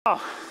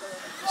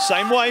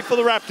Same way for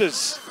the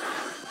Raptors.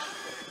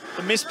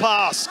 The missed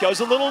pass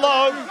goes a little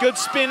low. Good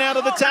spin out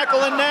of the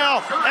tackle, and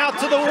now out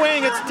to the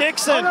wing. It's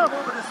Dixon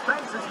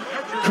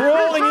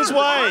crawling his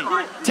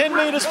way 10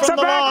 metres from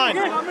the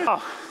line.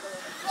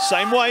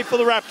 Same way for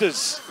the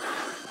Raptors.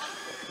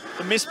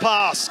 The missed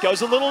pass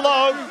goes a little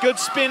low. Good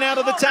spin out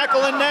of the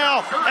tackle, and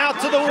now out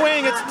to the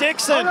wing. It's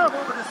Dixon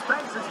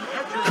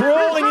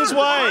crawling his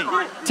way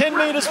 10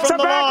 metres from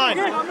the line.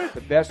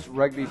 The best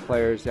rugby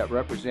players that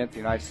represent the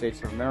United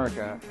States of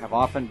America have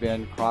often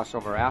been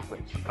crossover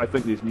athletes. I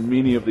think there's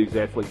many of these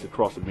athletes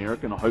across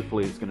America, and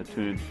hopefully it's going to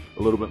turn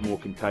a little bit more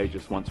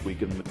contagious once we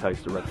give them a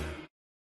taste of rugby.